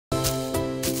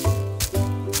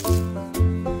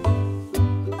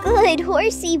Good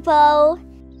horsey, Bo.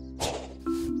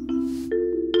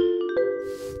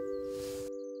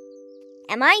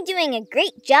 Am I doing a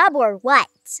great job or what?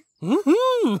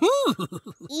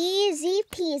 Easy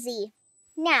peasy.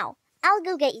 Now, I'll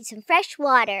go get you some fresh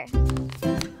water.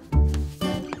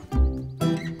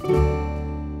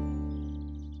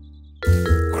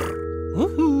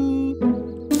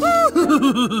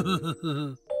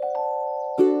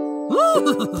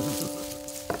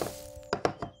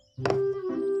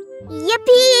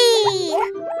 Yippee!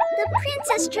 The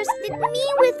princess trusted me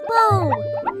with Bo.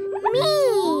 Me!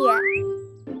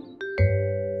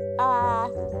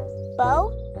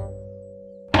 Bo?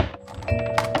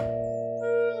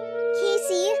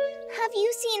 Casey, have you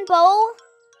seen Bo?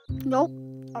 Nope.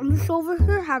 I'm just over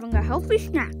here having a healthy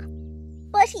snack.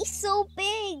 But he's so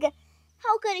big.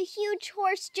 How could a huge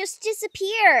horse just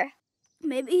disappear?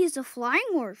 Maybe he's a flying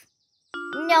horse.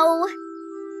 No.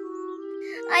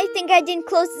 I think I didn't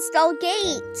close the stall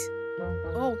gate.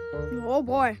 Oh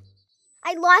boy.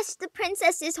 I lost the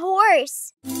princess's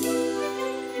horse.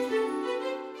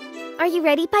 Are you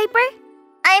ready, Piper?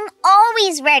 I'm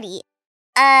always ready.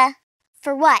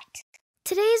 For what?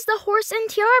 Today's the Horse and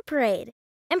Tiara Parade,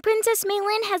 and Princess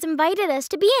Maylin has invited us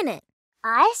to be in it.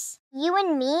 Us? You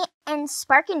and me and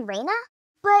Spark and Raina?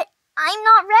 But I'm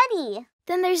not ready.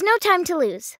 Then there's no time to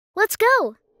lose. Let's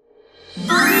go.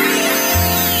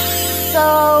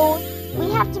 So, we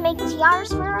have to make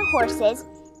tiaras for our horses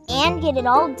and get it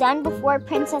all done before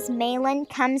Princess Maylin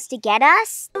comes to get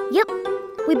us? Yep.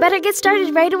 We better get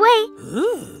started right away.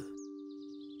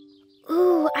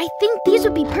 Ooh, I think these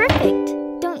would be perfect.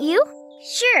 Don't you?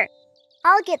 Sure.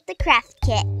 I'll get the craft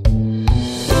kit.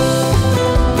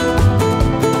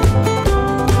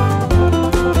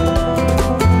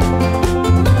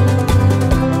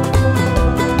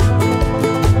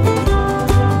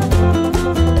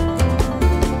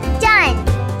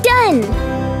 Done!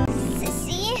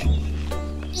 Sissy?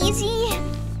 Easy?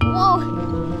 Whoa,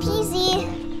 peasy.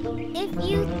 If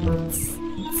you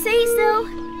say so.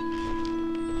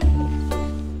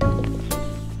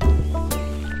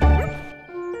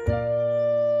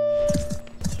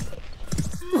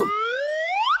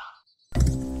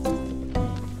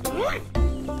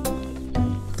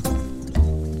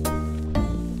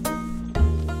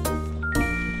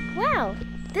 Wow,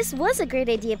 this was a great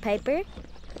idea, Piper.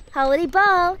 Holiday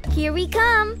ball, here we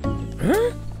come.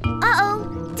 Huh?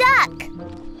 Uh-oh, duck!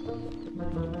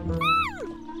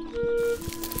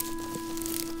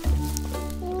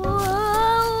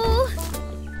 Whoa!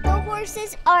 The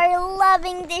horses are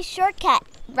loving this shortcut.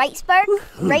 Right, Spark?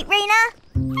 Right, Raina?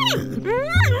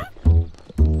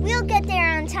 We'll get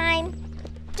there on time.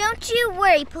 Don't you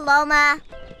worry, Paloma.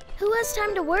 Who has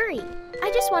time to worry?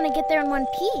 I just want to get there in one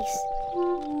piece.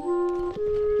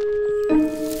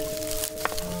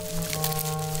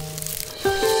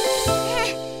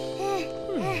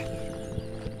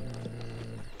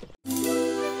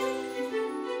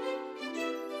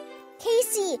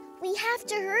 Casey, we have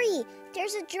to hurry.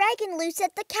 There's a dragon loose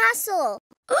at the castle.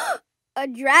 A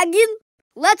dragon?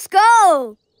 Let's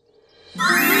go!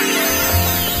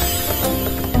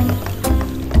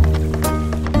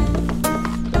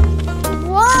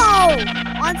 Whoa!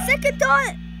 On second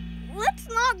thought, let's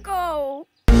not go.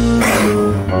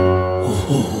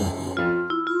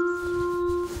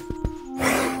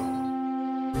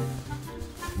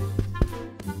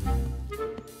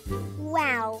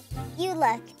 Wow, you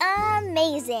look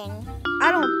amazing.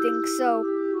 I don't think so.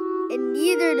 And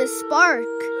neither does Spark.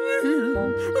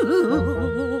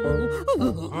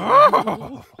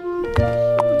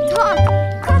 Doc,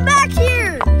 come back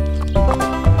here!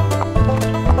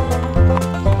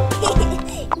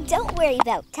 Don't worry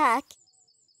about Tuck.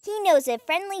 He knows a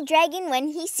friendly dragon when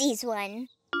he sees one.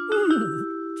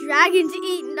 Dragons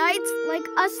eat knights like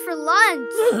us for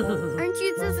lunch. Aren't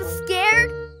you just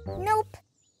scared? Nope.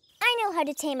 I know how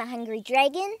to tame a hungry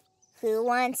dragon. Who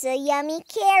wants a yummy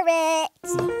carrot?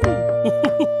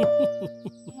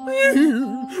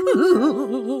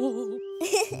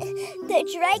 The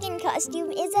dragon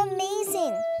costume is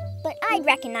amazing, but I'd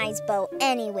recognize Bo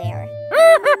anywhere.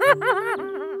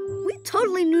 We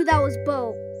totally knew that was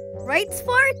Bo. Right,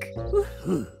 Spark?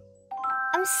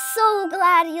 I'm so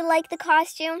glad you like the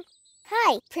costume.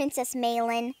 Hi, Princess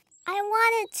Maylin. I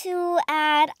wanted to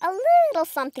add a little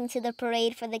something to the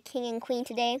parade for the king and queen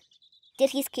today.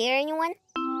 Did he scare anyone?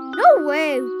 No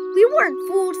way. We weren't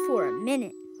fooled for a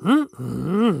minute.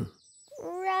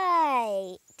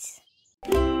 Right.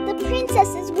 The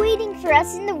princess is waiting for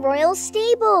us in the royal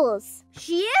stables.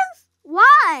 She is?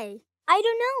 Why? I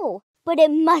don't know, but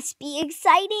it must be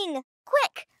exciting.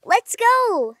 Quick, let's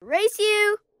go. Race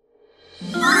you.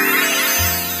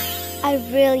 I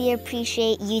really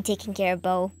appreciate you taking care of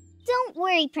Bo. Don't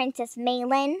worry, Princess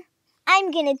Malin.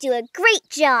 I'm gonna do a great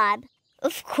job.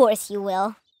 Of course you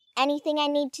will. Anything I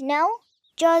need to know?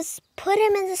 Just put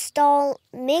him in the stall,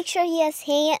 make sure he has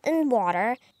hay and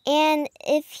water, and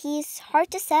if he's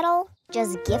hard to settle,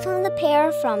 just give him the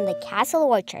pear from the castle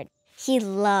orchard. He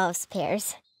loves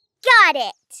pears. Got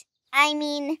it! I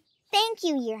mean, thank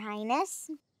you, Your Highness.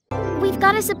 We've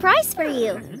got a surprise for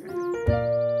you.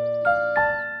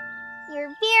 Your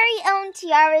very own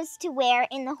tiaras to wear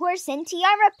in the Horse and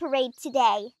Tiara Parade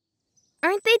today.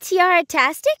 Aren't they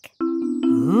tiara-tastic?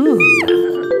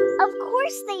 Of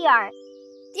course they are.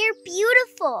 They're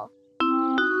beautiful.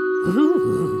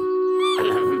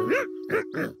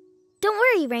 Don't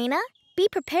worry, Raina. Be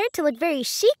prepared to look very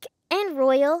chic and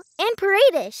royal and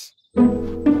parade-ish.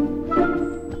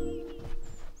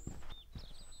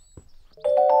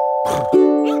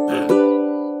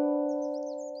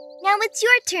 Now it's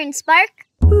your turn, Spark.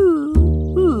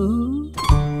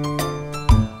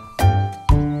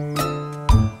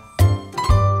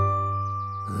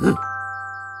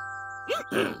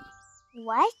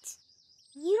 What?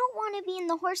 You don't want to be in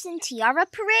the Horse and Tiara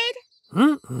Parade?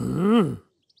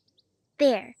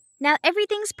 There. Now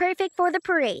everything's perfect for the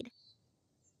parade.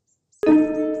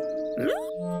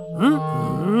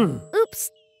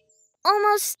 Oops.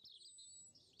 Almost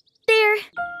there.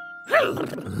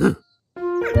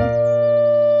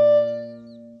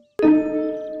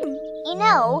 You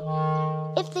know,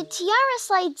 if the tiara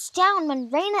slides down when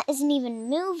Raina isn't even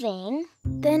moving...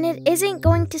 Then it isn't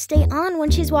going to stay on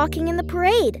when she's walking in the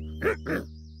parade.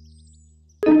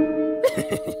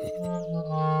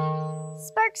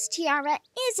 Spark's tiara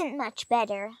isn't much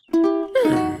better.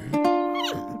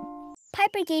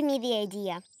 Piper gave me the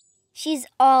idea. She's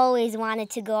always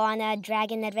wanted to go on a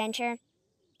dragon adventure.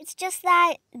 It's just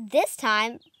that this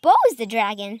time, Bo is the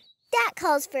dragon. That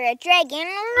calls for a dragon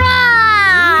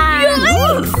roar!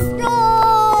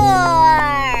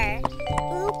 Roar!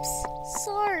 Oops,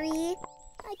 sorry.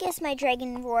 I guess my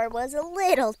dragon roar was a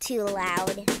little too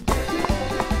loud.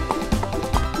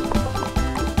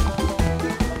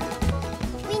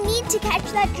 We need to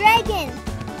catch that dragon.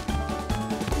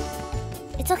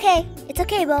 It's okay,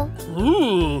 Bo.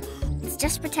 Let's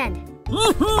just pretend.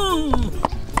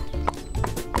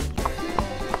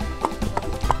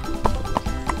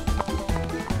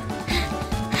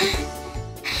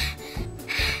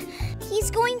 He's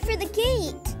going for the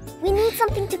gate. We need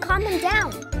something to calm him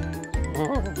down.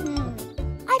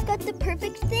 I've got the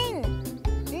perfect thing.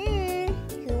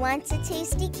 Who wants a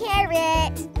tasty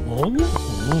carrot? Oh,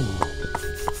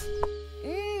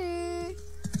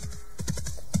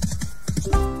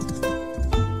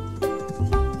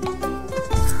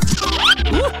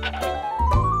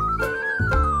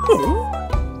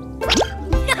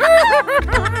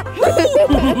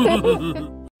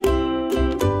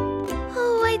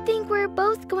 I think we're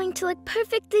both going to look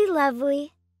perfectly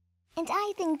lovely. And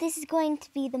I think this is going to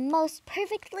be the most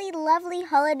perfectly lovely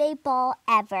holiday ball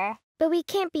ever. But we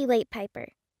can't be late,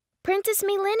 Piper. Princess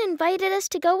Malin invited us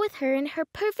to go with her in her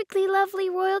perfectly lovely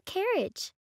royal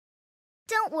carriage.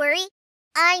 Don't worry,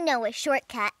 I know a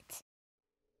shortcut.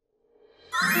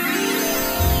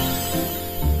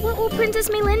 What will Princess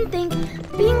Malin think?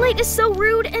 Being late is so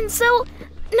rude and so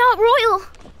not royal.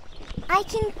 I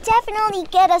can definitely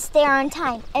get us there on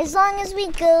time, as long as we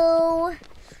go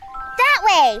that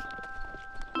way.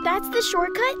 That's the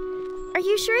shortcut? Are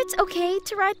you sure it's okay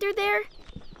to ride through there?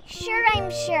 Sure,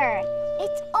 I'm sure.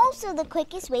 It's also the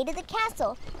quickest way to the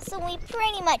castle, so we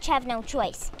pretty much have no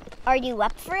choice. Are you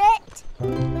up for it?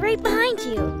 Right behind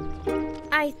you,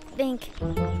 I think.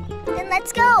 Then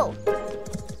let's go.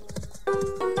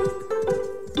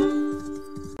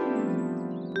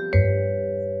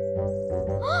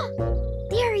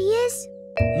 There he is.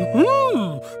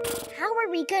 How are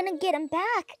we gonna get him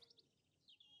back?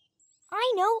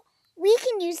 I know. We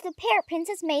can use the pear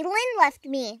Princess Malin left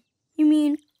me. You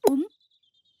mean,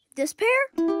 this pear?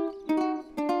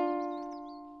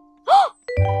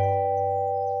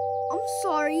 I'm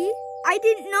sorry. I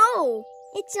didn't know.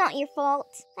 It's not your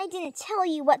fault. I didn't tell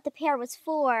you what the pear was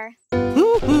for.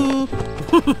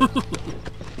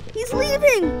 He's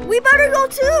leaving. We better go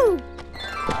too.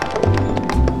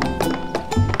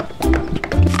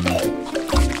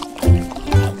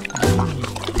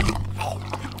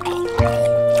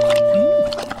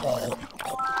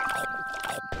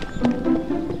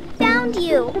 Found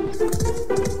you.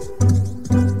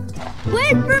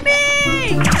 Wait for me!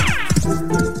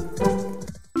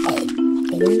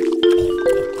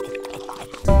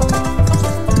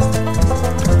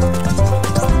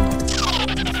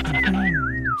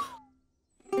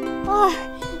 Oh,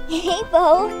 hey, Bo.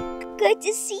 Good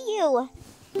to see you.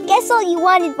 Guess all you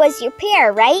wanted was your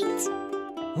pear, right?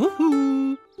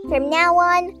 Woohoo! From now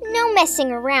on, no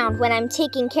messing around when I'm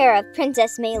taking care of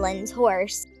Princess Malin's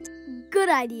horse. Good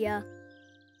idea.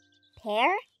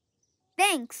 Pear?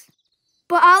 Thanks.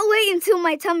 But I'll wait until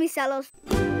my tummy settles.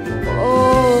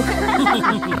 Oh.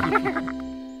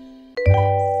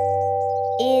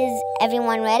 Is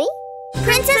everyone ready?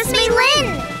 Princess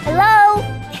Malin! Hello!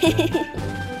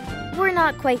 We're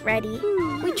not quite ready.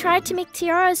 We tried to make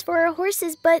tiaras for our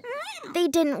horses, but they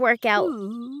didn't work out.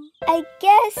 I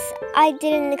guess I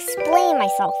didn't explain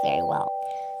myself very well.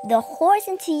 The horse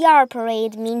and tiara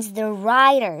parade means the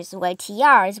riders wear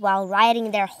tiaras while riding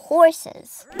their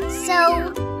horses.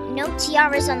 So, no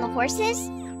tiaras on the horses?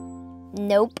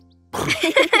 Nope.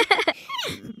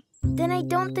 Then I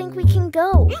don't think we can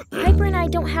go. Piper and I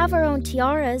don't have our own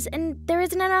tiaras, and there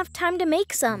isn't enough time to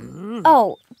make some.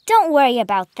 Oh, don't worry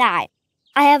about that.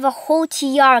 I have a whole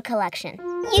tiara collection.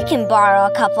 You can borrow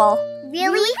a couple.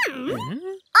 Really?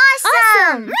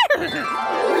 Awesome!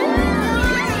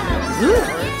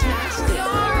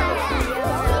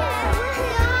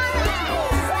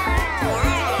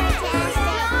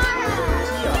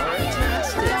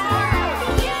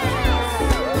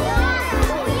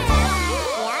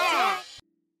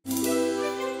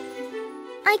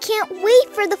 I can't wait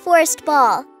for the forest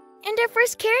ball. And our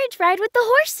first carriage ride with the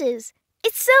horses.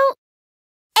 It's so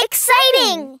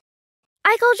Exciting!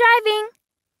 I go driving.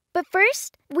 But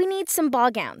first, we need some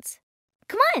ball gowns.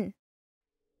 Come on.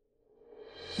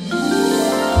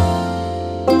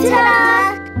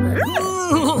 Ta-da!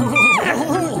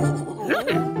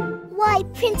 Why,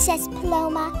 Princess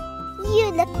Paloma,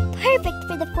 you look perfect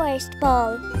for the forest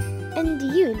ball. And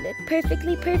you look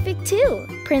perfectly perfect too,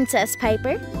 Princess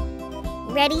Piper.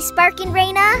 Ready, Spark and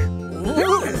Raina?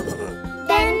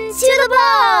 Then to the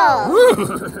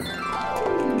ball!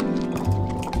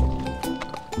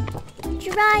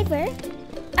 Driver,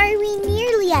 are we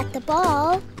nearly at the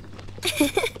ball?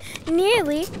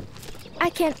 Nearly. I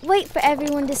can't wait for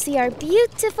everyone to see our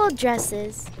beautiful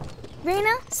dresses.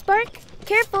 Raina, Spark,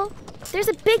 careful. There's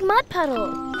a big mud puddle.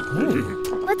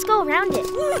 Let's go around it.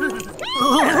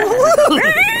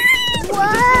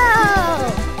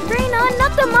 Wow! Raina,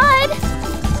 not the mud!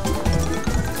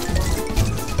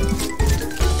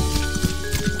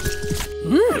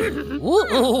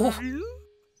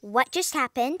 What just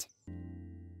happened?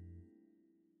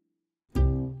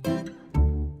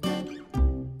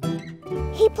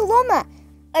 Hey, Paloma,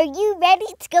 are you ready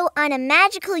to go on a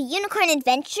magical unicorn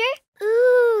adventure?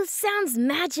 Ooh, sounds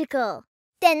magical.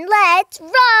 Then let's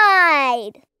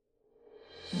ride!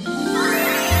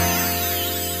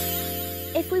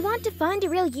 If we want to find a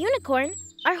real unicorn,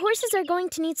 our horses are going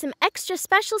to need some extra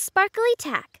special sparkly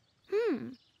tack.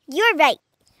 You're right.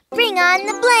 Bring on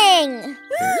the bling!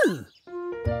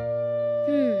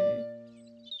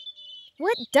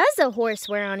 What does a horse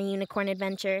wear on a unicorn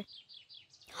adventure?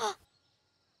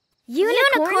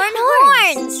 Unicorn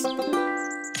horns!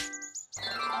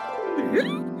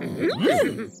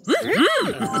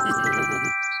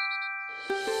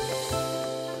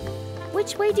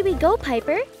 Which way do we go,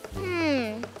 Piper?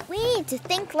 We need to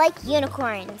think like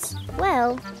unicorns.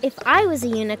 Well, if I was a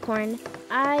unicorn,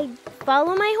 I'd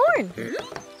follow my horn.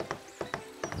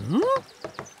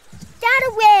 That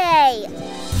away!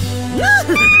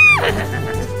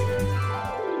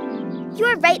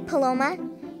 You're right, Paloma.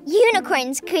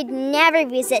 Unicorns could never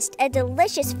resist a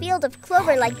delicious field of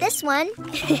clover like this one.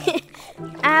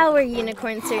 Our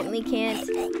unicorn certainly can't.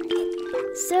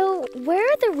 So, where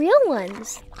are the real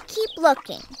ones? Keep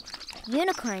looking.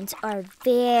 Unicorns are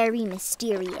very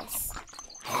mysterious.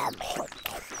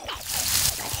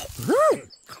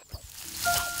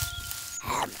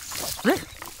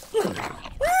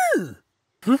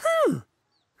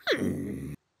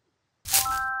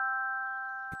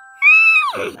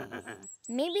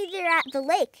 Maybe they're at the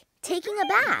lake, taking a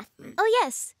bath. Oh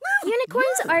yes,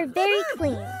 unicorns are very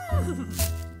clean.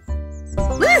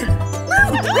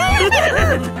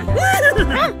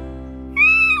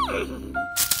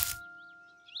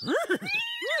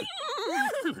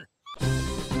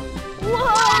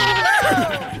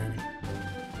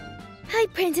 Hi,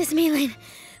 Princess Malin.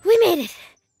 We made it.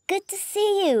 Good to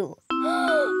see you.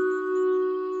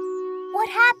 What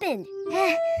happened?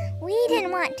 We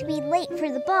didn't want to be late for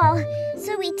the ball,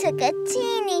 so we took a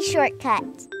teeny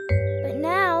shortcut. But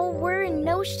now we're in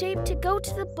no shape to go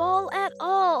to the ball at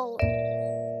all.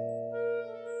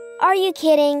 Are you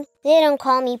kidding? They don't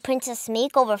call me Princess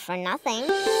Makeover for nothing.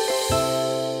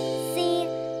 See,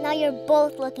 now you're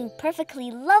both looking perfectly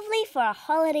lovely for a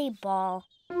holiday ball.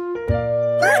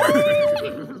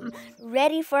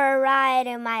 Ready for a ride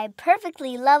in my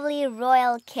perfectly lovely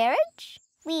royal carriage?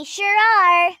 We sure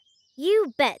are.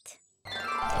 You bet.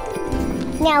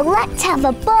 Now let's have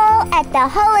a ball at the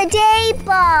holiday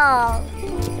ball.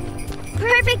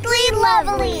 Perfectly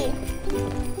lovely.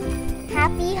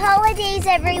 Happy holidays,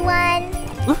 everyone.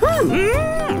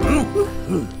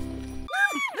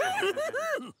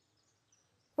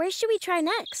 Where should we try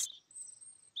next?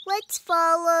 Let's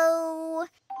follow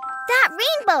that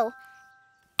rainbow.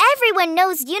 Everyone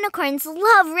knows unicorns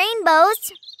love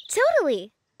rainbows.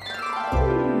 Totally.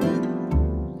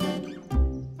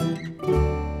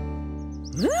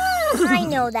 I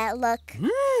know that look.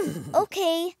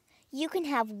 Okay, you can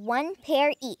have one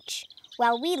pair each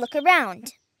while we look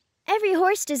around. Every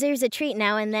horse deserves a treat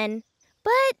now and then,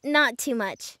 but not too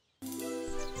much.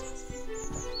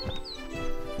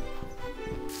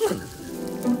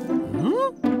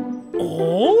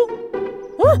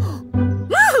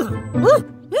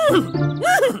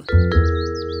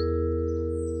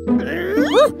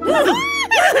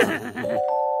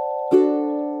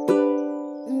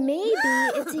 Maybe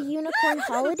it's a unicorn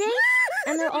holiday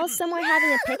and they're all somewhere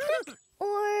having a picnic?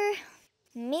 Or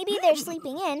maybe they're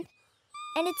sleeping in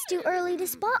and it's too early to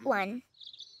spot one.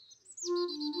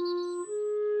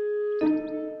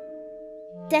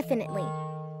 Definitely.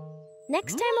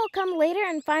 Next time I'll come later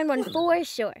and find one for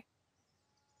sure.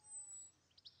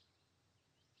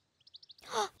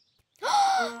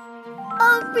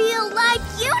 A real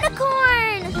life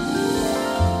unicorn!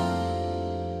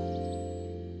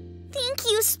 Thank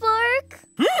you, Spark.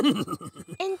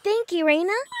 And thank you,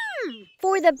 Raina,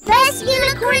 for the Best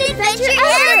unicorn adventure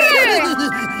ever!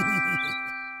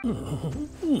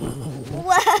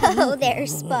 Whoa there,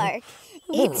 Spark.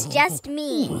 It's just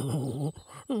me.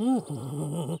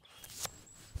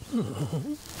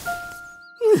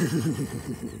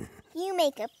 You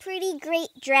make a pretty great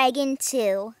dragon,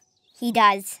 too. He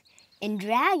does. And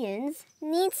dragons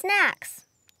need snacks.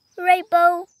 Right,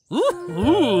 Bo?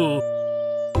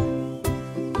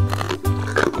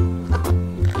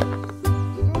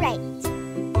 Right.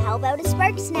 How about a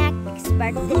Spark snack,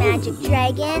 Spark the Magic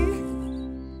Dragon?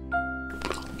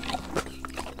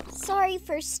 Sorry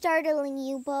for startling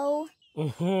you, Bo.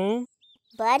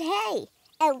 But hey,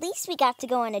 at least we got to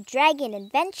go on a dragon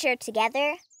adventure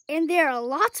together. And there are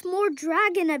lots more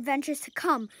dragon adventures to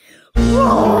come.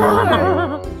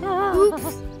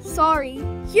 Oops, sorry.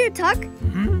 Here, Tuck.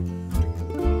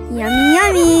 Yummy,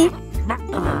 yummy.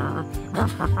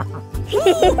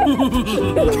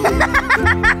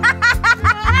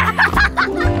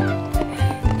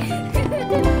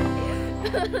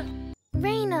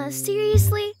 Raina,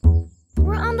 seriously?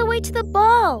 We're on the way to the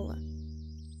ball.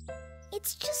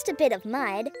 It's just a bit of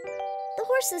mud. The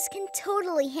horses can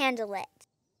totally handle it.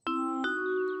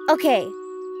 Okay,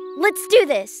 let's do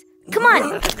this. Come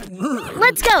on.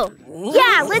 Let's go.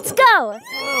 Yeah, let's go.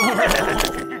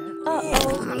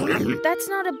 Uh-oh. That's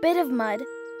not a bit of mud.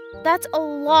 That's a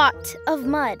lot of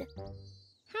mud.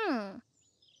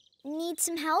 Need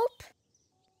some help?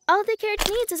 All the carriage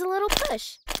needs is a little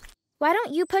push. Why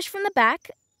don't you push from the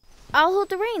back? I'll hold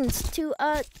the reins to,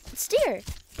 steer.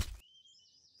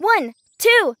 1,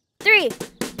 2, 3,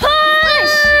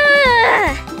 push!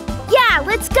 Yeah,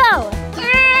 let's go!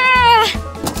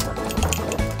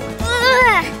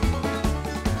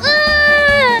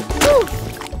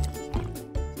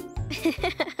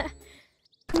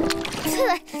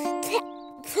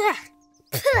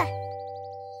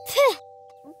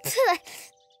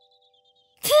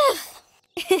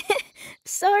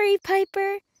 Sorry,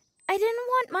 Piper. I didn't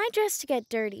want my dress to get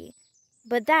dirty.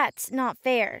 But that's not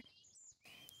fair.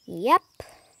 Yep.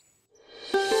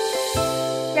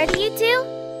 Ready, you two?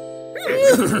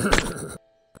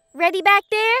 Ready back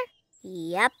there?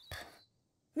 Yep.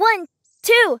 1,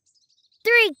 2,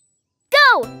 3,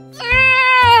 go!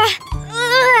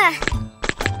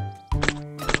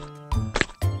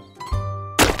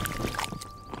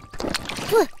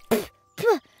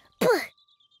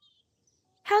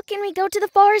 How can we go to the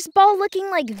forest ball looking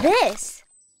like this?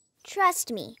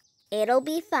 Trust me, it'll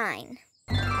be fine.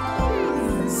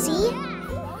 See?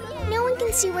 No one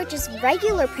can see we're just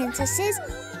regular princesses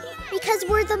because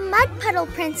we're the Mud Puddle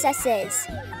Princesses.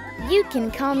 You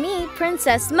can call me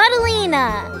Princess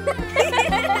Muddalina.